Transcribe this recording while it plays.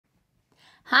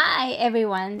Hi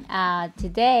everyone.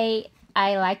 Today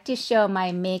I like to show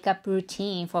my makeup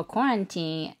routine for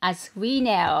quarantine. As we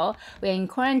know, we're in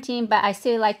quarantine, but I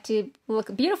still like to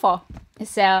look beautiful.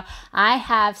 So I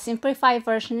have simplified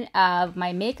version of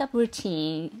my makeup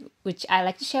routine, which I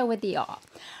like to share with you all.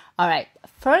 All right.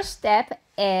 First step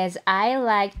is I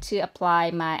like to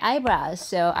apply my eyebrows.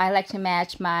 So I like to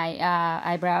match my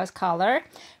eyebrows color,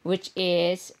 which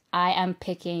is I am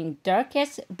picking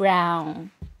darkest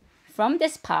brown from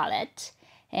this palette,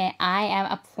 and I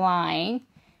am applying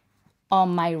on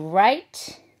my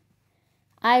right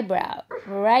eyebrow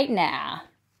right now,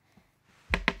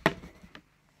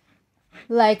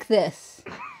 like this.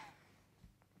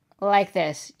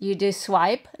 You do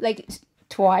swipe like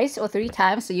twice or three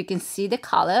times so you can see the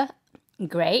color.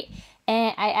 Great.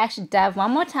 And I actually dab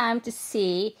one more time to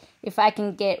see if I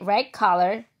can get right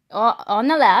color on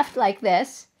the left, like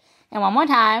this, and one more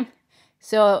time.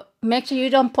 So make sure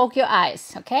you don't poke your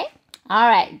eyes, okay? All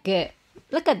right, good.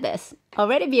 Look at this,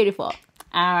 already beautiful.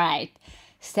 All right,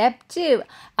 step two.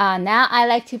 Now I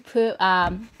like to put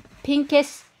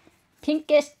pinkish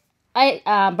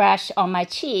brush on my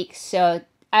cheek. So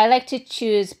I like to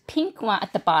choose pink one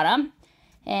at the bottom,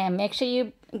 and make sure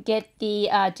you get the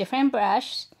different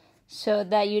brush so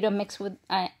that you don't mix with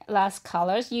last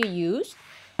colors you used.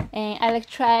 And I like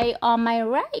to try on my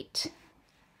right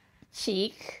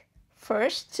cheek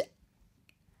first,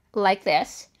 like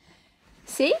this.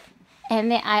 See?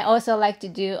 And then I also like to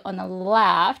do on the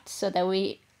left so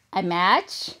that I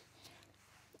match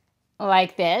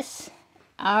like this.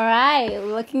 All right,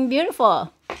 looking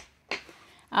beautiful.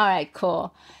 All right,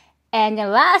 cool. And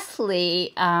then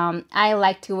lastly, I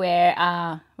like to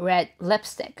wear red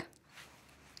lipstick.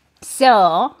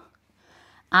 So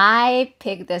I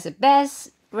picked this best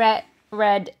red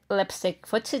lipstick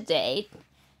for today.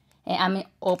 And I'm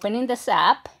opening this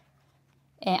up,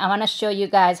 and I want to show you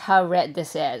guys how red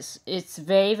this is. It's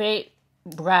very, very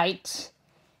bright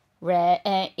red,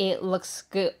 and it looks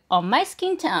good on my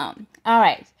skin tone. All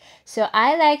right, so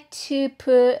I like to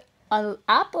put on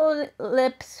upper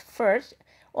lips first,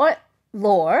 or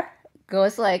lower,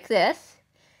 goes like this.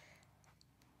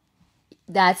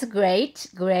 That's great.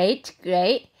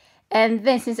 And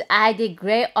then since I did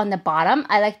great on the bottom,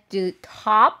 I like to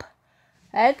top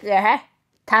like that.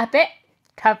 Tap it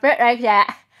like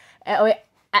that. I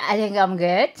think I'm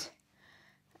good.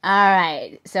 All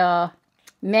right, so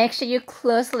make sure you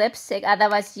close lipstick,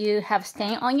 otherwise you have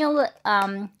stain on your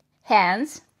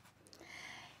hands.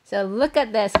 So look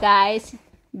at this, guys.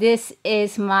 This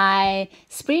is my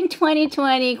spring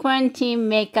 2020 quarantine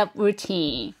makeup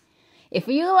routine. If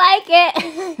you like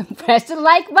it, press the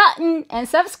like button and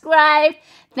subscribe.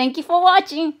 Thank you for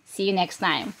watching. See you next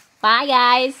time. Bye,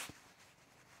 guys.